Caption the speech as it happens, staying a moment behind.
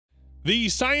The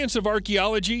science of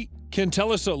archaeology can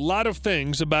tell us a lot of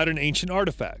things about an ancient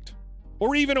artifact,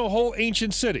 or even a whole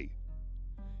ancient city.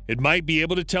 It might be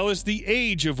able to tell us the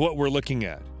age of what we're looking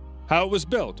at, how it was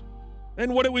built,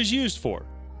 and what it was used for.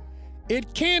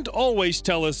 It can't always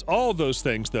tell us all those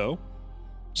things, though.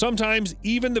 Sometimes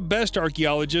even the best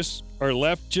archaeologists are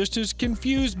left just as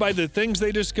confused by the things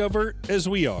they discover as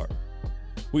we are.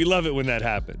 We love it when that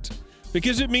happens,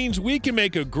 because it means we can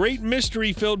make a great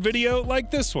mystery-filled video like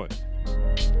this one.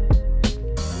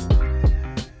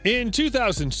 In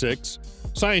 2006,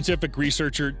 scientific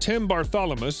researcher Tim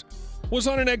Bartholomew was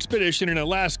on an expedition in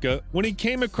Alaska when he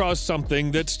came across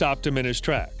something that stopped him in his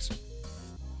tracks.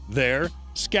 There,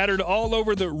 scattered all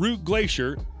over the Root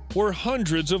Glacier, were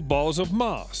hundreds of balls of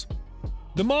moss.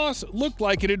 The moss looked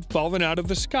like it had fallen out of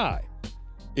the sky.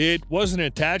 It wasn't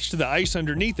attached to the ice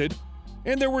underneath it,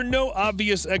 and there were no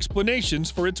obvious explanations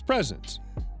for its presence.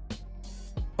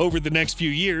 Over the next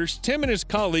few years, Tim and his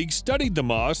colleagues studied the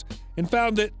moss and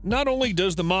found that not only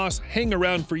does the moss hang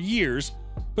around for years,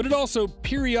 but it also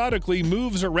periodically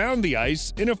moves around the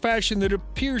ice in a fashion that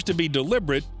appears to be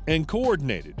deliberate and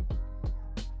coordinated.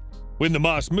 When the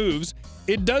moss moves,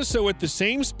 it does so at the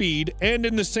same speed and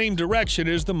in the same direction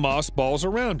as the moss balls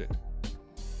around it.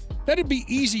 That'd be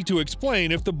easy to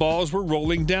explain if the balls were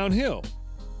rolling downhill,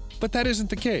 but that isn't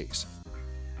the case.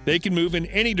 They can move in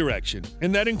any direction,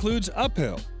 and that includes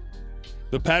uphill.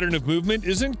 The pattern of movement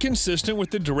isn't consistent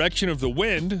with the direction of the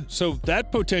wind, so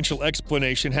that potential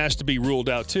explanation has to be ruled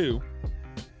out too.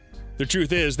 The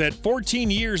truth is that 14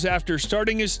 years after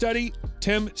starting his study,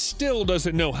 Tim still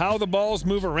doesn't know how the balls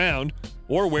move around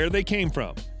or where they came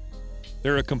from.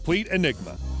 They're a complete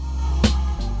enigma.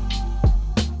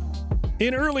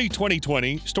 In early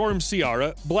 2020, Storm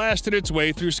Ciara blasted its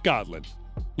way through Scotland,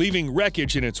 leaving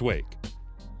wreckage in its wake.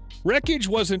 Wreckage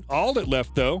wasn't all it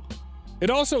left, though. It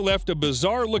also left a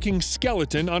bizarre-looking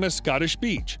skeleton on a Scottish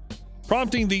beach,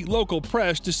 prompting the local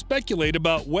press to speculate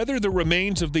about whether the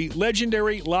remains of the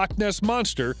legendary Loch Ness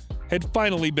monster had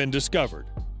finally been discovered.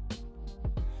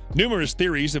 Numerous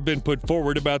theories have been put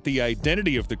forward about the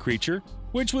identity of the creature,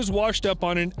 which was washed up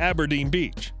on an Aberdeen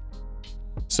beach.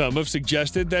 Some have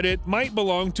suggested that it might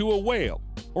belong to a whale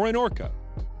or an orca,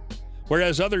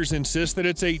 whereas others insist that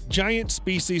it's a giant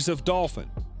species of dolphin.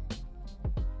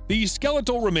 The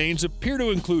skeletal remains appear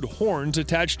to include horns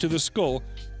attached to the skull,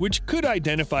 which could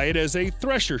identify it as a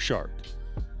thresher shark.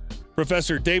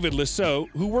 Professor David Lisseau,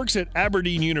 who works at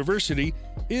Aberdeen University,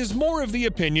 is more of the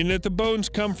opinion that the bones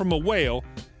come from a whale,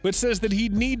 but says that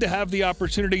he'd need to have the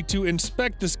opportunity to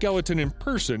inspect the skeleton in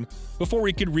person before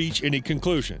he could reach any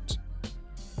conclusions.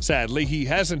 Sadly, he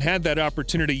hasn't had that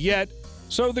opportunity yet,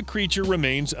 so the creature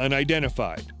remains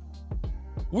unidentified.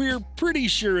 We're pretty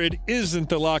sure it isn't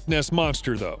the Loch Ness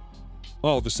monster, though,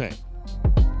 all the same.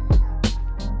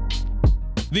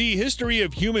 The history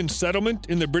of human settlement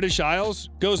in the British Isles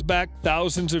goes back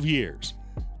thousands of years,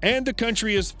 and the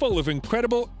country is full of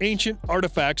incredible ancient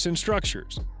artifacts and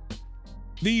structures.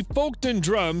 The Folkton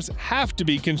drums have to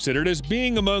be considered as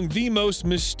being among the most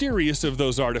mysterious of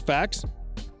those artifacts.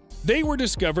 They were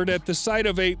discovered at the site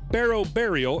of a barrow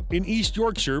burial in East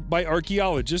Yorkshire by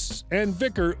archaeologists and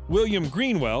vicar William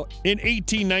Greenwell in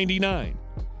 1899.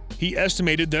 He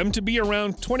estimated them to be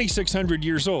around 2,600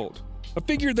 years old, a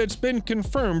figure that's been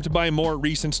confirmed by more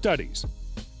recent studies.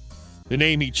 The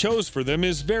name he chose for them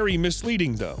is very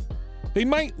misleading, though. They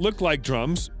might look like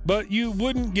drums, but you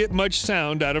wouldn't get much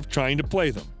sound out of trying to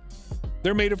play them.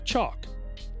 They're made of chalk.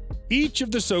 Each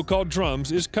of the so-called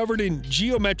drums is covered in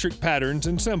geometric patterns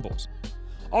and symbols.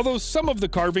 Although some of the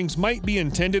carvings might be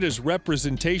intended as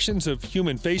representations of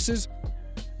human faces,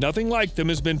 nothing like them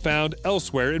has been found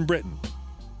elsewhere in Britain.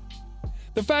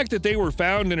 The fact that they were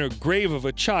found in a grave of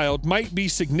a child might be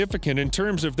significant in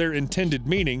terms of their intended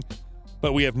meaning,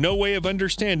 but we have no way of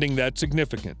understanding that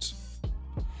significance.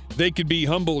 They could be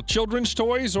humble children's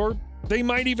toys, or they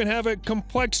might even have a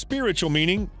complex spiritual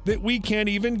meaning that we can't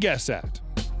even guess at.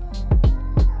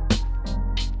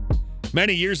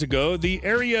 Many years ago, the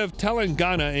area of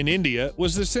Telangana in India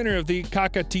was the center of the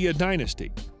Kakatiya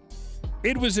dynasty.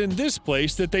 It was in this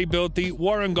place that they built the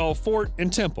Warangal fort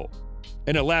and temple,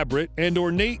 an elaborate and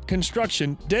ornate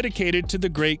construction dedicated to the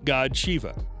great god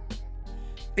Shiva.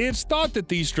 It's thought that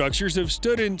these structures have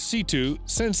stood in situ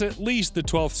since at least the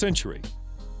 12th century,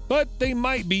 but they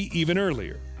might be even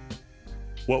earlier.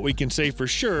 What we can say for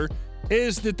sure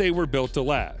is that they were built to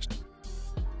last.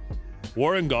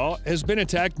 Warangal has been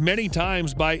attacked many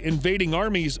times by invading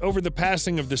armies over the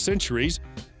passing of the centuries,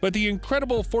 but the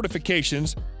incredible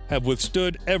fortifications have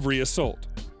withstood every assault.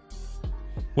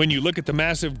 When you look at the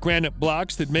massive granite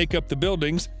blocks that make up the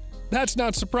buildings, that's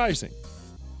not surprising.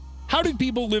 How did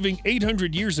people living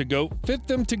 800 years ago fit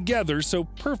them together so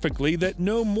perfectly that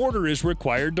no mortar is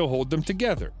required to hold them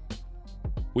together?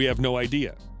 We have no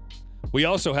idea. We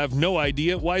also have no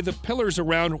idea why the pillars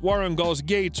around Warangal's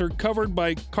gates are covered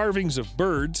by carvings of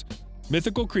birds,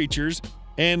 mythical creatures,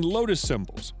 and lotus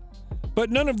symbols,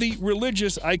 but none of the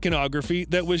religious iconography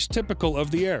that was typical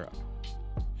of the era.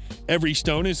 Every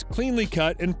stone is cleanly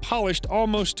cut and polished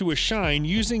almost to a shine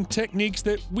using techniques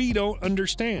that we don't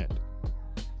understand.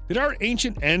 Did our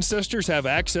ancient ancestors have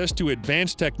access to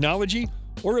advanced technology,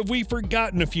 or have we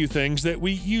forgotten a few things that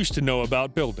we used to know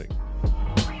about building?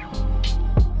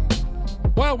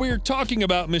 While we're talking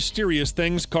about mysterious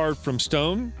things carved from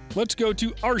stone, let's go to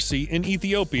Arsi in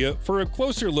Ethiopia for a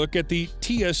closer look at the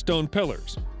Tia stone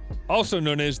pillars, also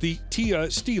known as the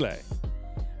Tia stele.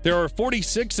 There are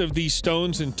 46 of these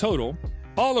stones in total,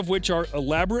 all of which are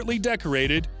elaborately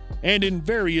decorated and in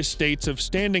various states of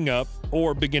standing up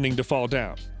or beginning to fall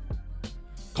down.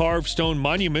 Carved stone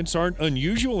monuments aren't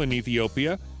unusual in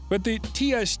Ethiopia, but the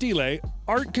Tia stele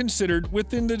aren't considered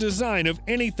within the design of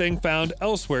anything found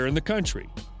elsewhere in the country.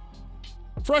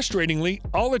 Frustratingly,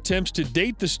 all attempts to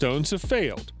date the stones have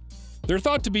failed. They're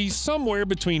thought to be somewhere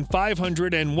between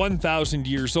 500 and 1,000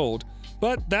 years old,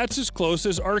 but that's as close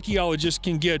as archaeologists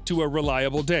can get to a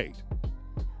reliable date.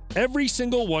 Every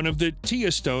single one of the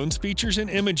Tia stones features an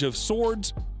image of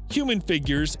swords, human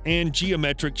figures, and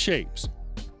geometric shapes.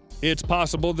 It's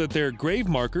possible that they're grave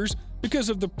markers because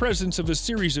of the presence of a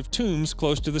series of tombs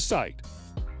close to the site.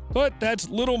 But that's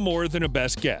little more than a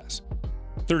best guess.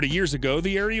 30 years ago,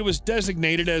 the area was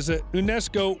designated as a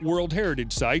UNESCO World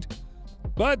Heritage Site,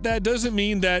 but that doesn't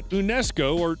mean that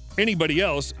UNESCO or anybody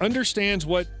else understands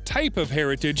what type of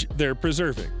heritage they're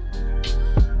preserving.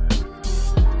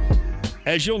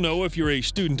 As you'll know if you're a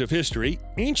student of history,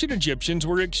 ancient Egyptians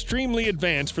were extremely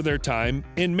advanced for their time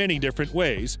in many different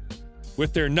ways,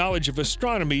 with their knowledge of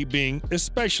astronomy being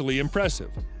especially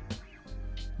impressive.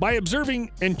 By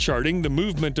observing and charting the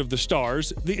movement of the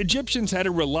stars, the Egyptians had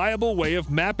a reliable way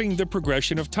of mapping the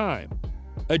progression of time,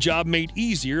 a job made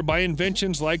easier by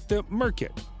inventions like the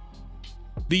merkit.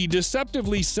 The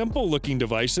deceptively simple-looking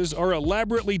devices are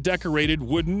elaborately decorated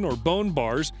wooden or bone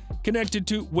bars connected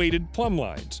to weighted plumb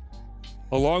lines.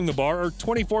 Along the bar are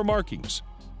 24 markings,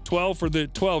 12 for the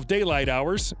 12 daylight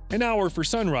hours, an hour for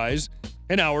sunrise,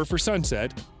 an hour for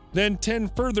sunset, then 10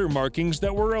 further markings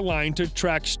that were aligned to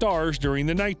track stars during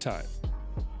the nighttime.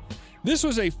 This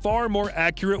was a far more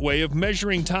accurate way of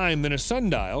measuring time than a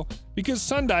sundial because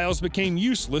sundials became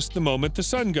useless the moment the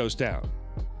sun goes down.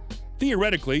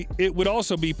 Theoretically, it would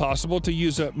also be possible to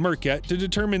use a merkit to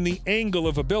determine the angle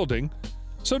of a building,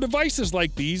 so devices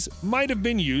like these might have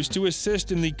been used to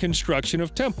assist in the construction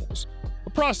of temples, a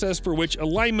process for which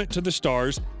alignment to the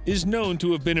stars is known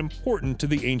to have been important to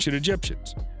the ancient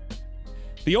Egyptians.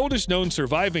 The oldest known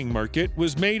surviving merkit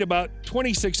was made about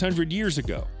 2,600 years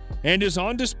ago and is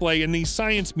on display in the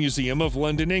Science Museum of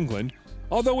London, England,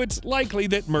 although it's likely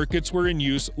that merkits were in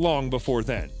use long before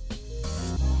then.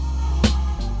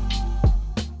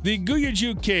 The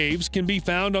Guyaju Caves can be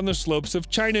found on the slopes of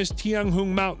China's Tianhong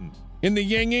Mountain in the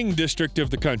Yanging district of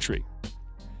the country.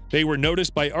 They were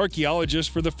noticed by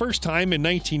archaeologists for the first time in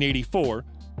 1984.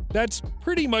 That's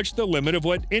pretty much the limit of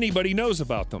what anybody knows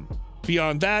about them.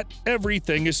 Beyond that,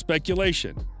 everything is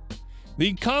speculation.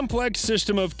 The complex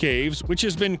system of caves, which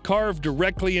has been carved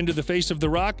directly into the face of the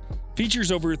rock,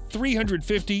 features over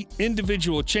 350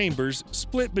 individual chambers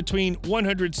split between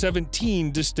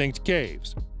 117 distinct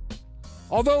caves.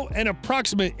 Although an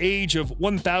approximate age of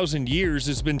 1,000 years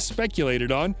has been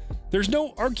speculated on, there's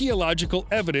no archaeological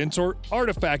evidence or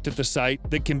artifact at the site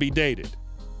that can be dated.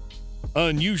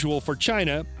 Unusual for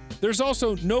China, there's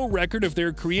also no record of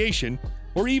their creation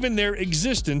or even their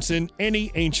existence in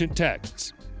any ancient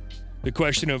texts. The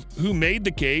question of who made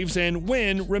the caves and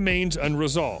when remains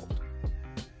unresolved.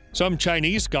 Some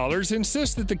Chinese scholars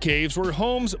insist that the caves were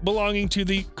homes belonging to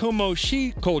the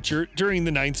Comoxi culture during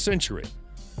the 9th century.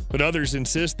 But others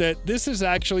insist that this is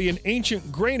actually an ancient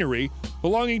granary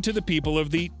belonging to the people of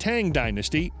the Tang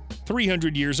Dynasty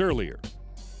 300 years earlier.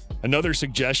 Another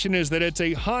suggestion is that it's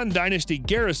a Han Dynasty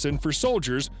garrison for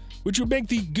soldiers, which would make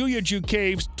the Guyaju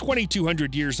Caves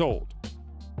 2,200 years old.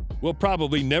 We'll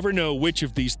probably never know which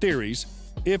of these theories,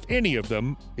 if any of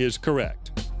them, is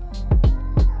correct.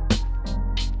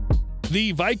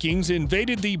 The Vikings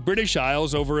invaded the British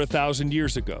Isles over 1,000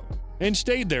 years ago and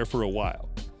stayed there for a while.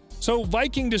 So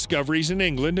Viking discoveries in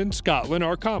England and Scotland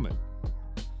are common.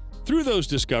 Through those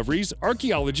discoveries,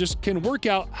 archaeologists can work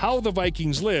out how the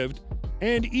Vikings lived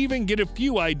and even get a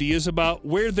few ideas about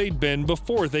where they'd been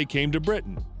before they came to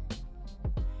Britain.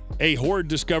 A hoard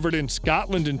discovered in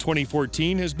Scotland in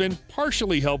 2014 has been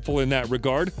partially helpful in that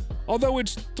regard, although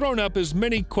it's thrown up as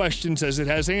many questions as it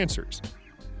has answers.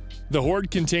 The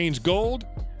hoard contains gold,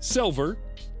 silver,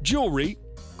 jewelry,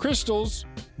 crystals,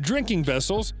 drinking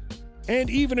vessels,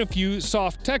 and even a few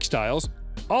soft textiles,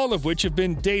 all of which have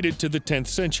been dated to the 10th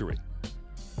century.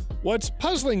 What's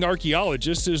puzzling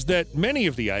archaeologists is that many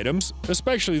of the items,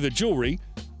 especially the jewelry,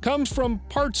 comes from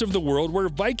parts of the world where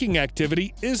Viking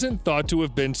activity isn't thought to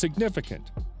have been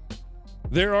significant.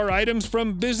 There are items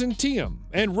from Byzantium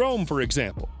and Rome, for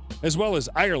example, as well as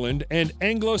Ireland and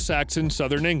Anglo-Saxon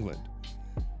southern England.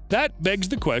 That begs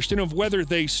the question of whether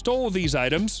they stole these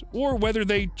items or whether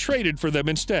they traded for them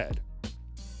instead.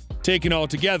 Taken all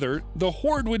together, the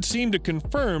hoard would seem to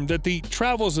confirm that the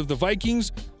travels of the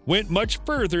Vikings went much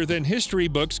further than history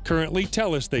books currently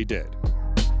tell us they did.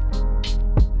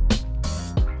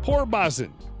 Poor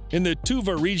Bazin, in the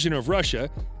Tuva region of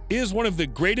Russia, is one of the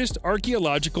greatest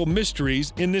archaeological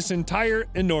mysteries in this entire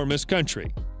enormous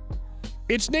country.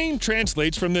 Its name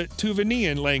translates from the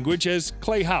Tuvanian language as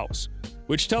clay house,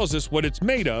 which tells us what it's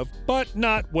made of, but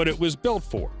not what it was built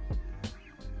for.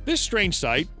 This strange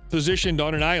site, positioned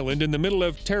on an island in the middle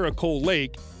of Terrakol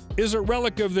Lake, is a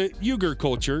relic of the Uyghur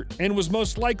culture and was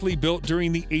most likely built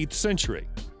during the 8th century.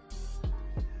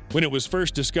 When it was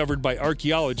first discovered by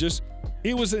archaeologists,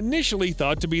 it was initially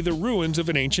thought to be the ruins of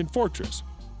an ancient fortress.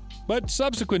 But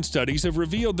subsequent studies have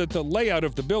revealed that the layout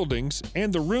of the buildings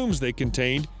and the rooms they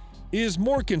contained is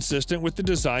more consistent with the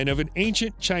design of an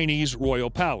ancient Chinese royal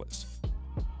palace.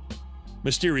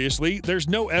 Mysteriously, there's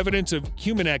no evidence of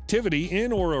human activity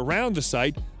in or around the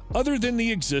site other than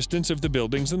the existence of the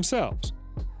buildings themselves.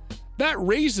 That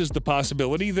raises the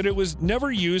possibility that it was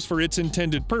never used for its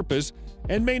intended purpose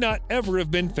and may not ever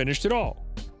have been finished at all.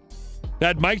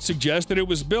 That might suggest that it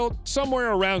was built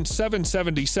somewhere around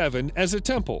 777 as a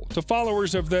temple to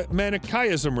followers of the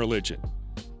Manichaeism religion.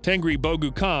 Tengri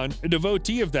Bogu Khan, a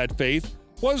devotee of that faith,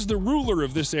 was the ruler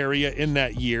of this area in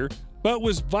that year, but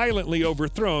was violently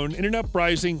overthrown in an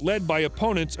uprising led by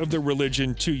opponents of the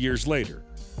religion 2 years later.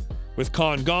 With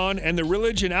Khan gone and the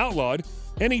religion outlawed,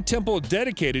 any temple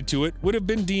dedicated to it would have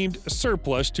been deemed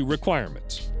surplus to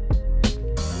requirements.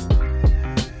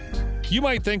 You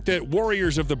might think that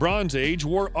warriors of the Bronze Age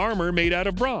wore armor made out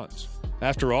of bronze.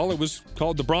 After all, it was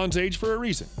called the Bronze Age for a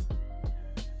reason.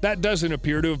 That doesn't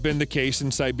appear to have been the case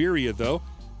in Siberia, though.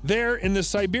 There, in the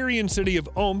Siberian city of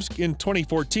Omsk in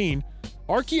 2014,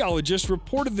 archaeologists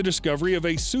reported the discovery of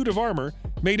a suit of armor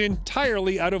made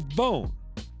entirely out of bone.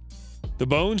 The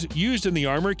bones used in the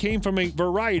armor came from a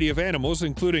variety of animals,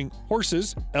 including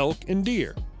horses, elk, and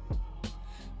deer.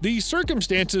 The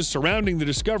circumstances surrounding the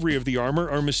discovery of the armor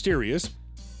are mysterious.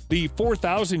 The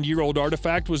 4,000-year-old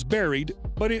artifact was buried,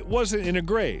 but it wasn't in a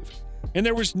grave, and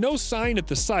there was no sign at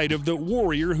the site of the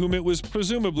warrior whom it was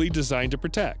presumably designed to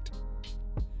protect.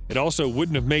 It also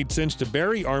wouldn't have made sense to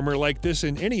bury armor like this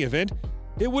in any event.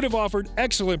 It would have offered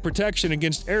excellent protection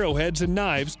against arrowheads and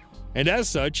knives, and as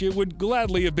such, it would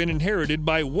gladly have been inherited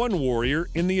by one warrior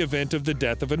in the event of the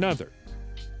death of another.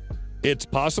 It's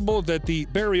possible that the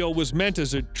burial was meant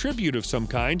as a tribute of some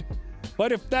kind,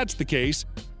 but if that's the case,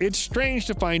 it's strange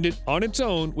to find it on its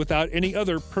own without any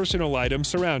other personal items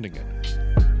surrounding it.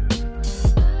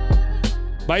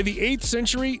 By the 8th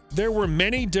century, there were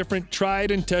many different tried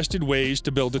and tested ways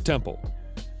to build a temple.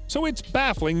 So it's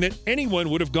baffling that anyone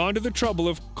would have gone to the trouble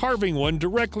of carving one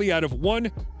directly out of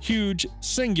one huge,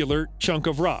 singular chunk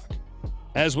of rock,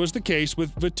 as was the case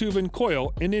with Vatuvan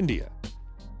Koil in India.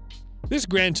 This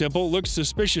grand temple looks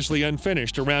suspiciously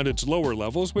unfinished around its lower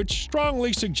levels, which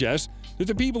strongly suggests that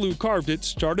the people who carved it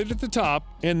started at the top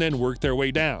and then worked their way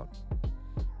down.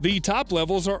 The top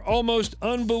levels are almost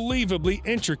unbelievably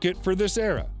intricate for this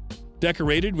era,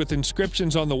 decorated with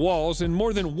inscriptions on the walls and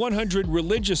more than 100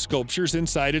 religious sculptures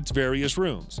inside its various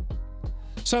rooms.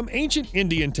 Some ancient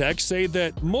Indian texts say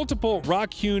that multiple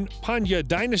rock-hewn Pandya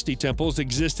dynasty temples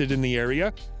existed in the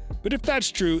area, but if that's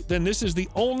true, then this is the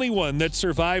only one that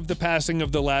survived the passing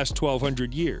of the last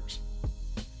 1,200 years.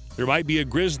 There might be a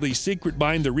grisly secret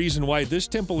behind the reason why this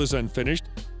temple is unfinished.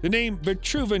 The name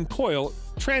Vitruvian Koil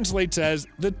translates as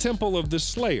the Temple of the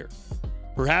Slayer,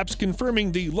 perhaps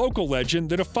confirming the local legend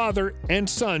that a father and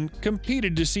son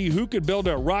competed to see who could build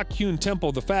a rock-hewn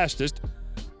temple the fastest.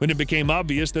 When it became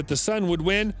obvious that the son would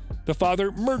win, the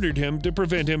father murdered him to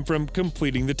prevent him from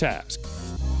completing the task.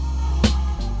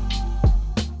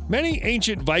 Many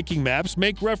ancient Viking maps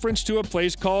make reference to a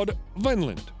place called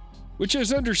Vinland, which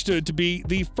is understood to be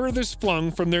the furthest flung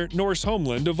from their Norse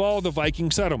homeland of all the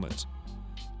Viking settlements.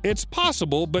 It's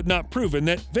possible, but not proven,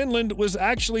 that Vinland was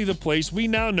actually the place we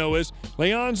now know as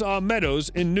Leons Meadows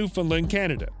in Newfoundland,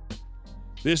 Canada.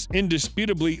 This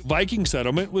indisputably Viking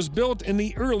settlement was built in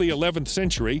the early 11th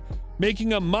century,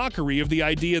 making a mockery of the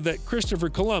idea that Christopher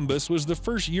Columbus was the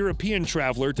first European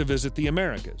traveler to visit the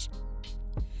Americas.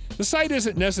 The site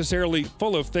isn't necessarily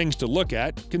full of things to look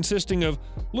at, consisting of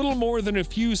little more than a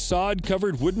few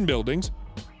sod-covered wooden buildings,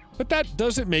 but that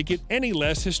doesn't make it any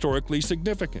less historically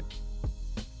significant.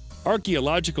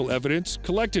 Archaeological evidence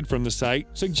collected from the site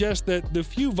suggests that the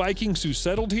few Vikings who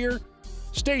settled here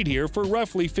stayed here for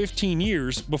roughly 15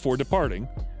 years before departing,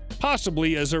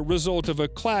 possibly as a result of a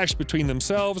clash between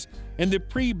themselves and the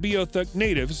pre-Beothuk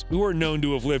natives who are known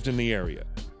to have lived in the area.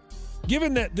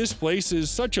 Given that this place is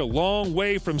such a long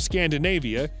way from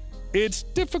Scandinavia, it's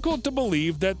difficult to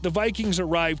believe that the Vikings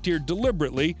arrived here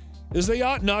deliberately, as they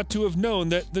ought not to have known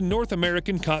that the North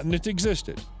American continent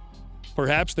existed.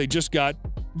 Perhaps they just got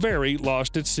very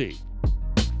lost at sea.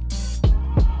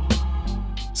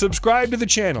 Subscribe to the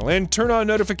channel and turn on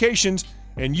notifications,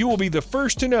 and you will be the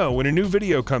first to know when a new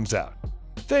video comes out.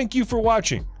 Thank you for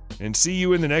watching, and see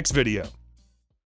you in the next video.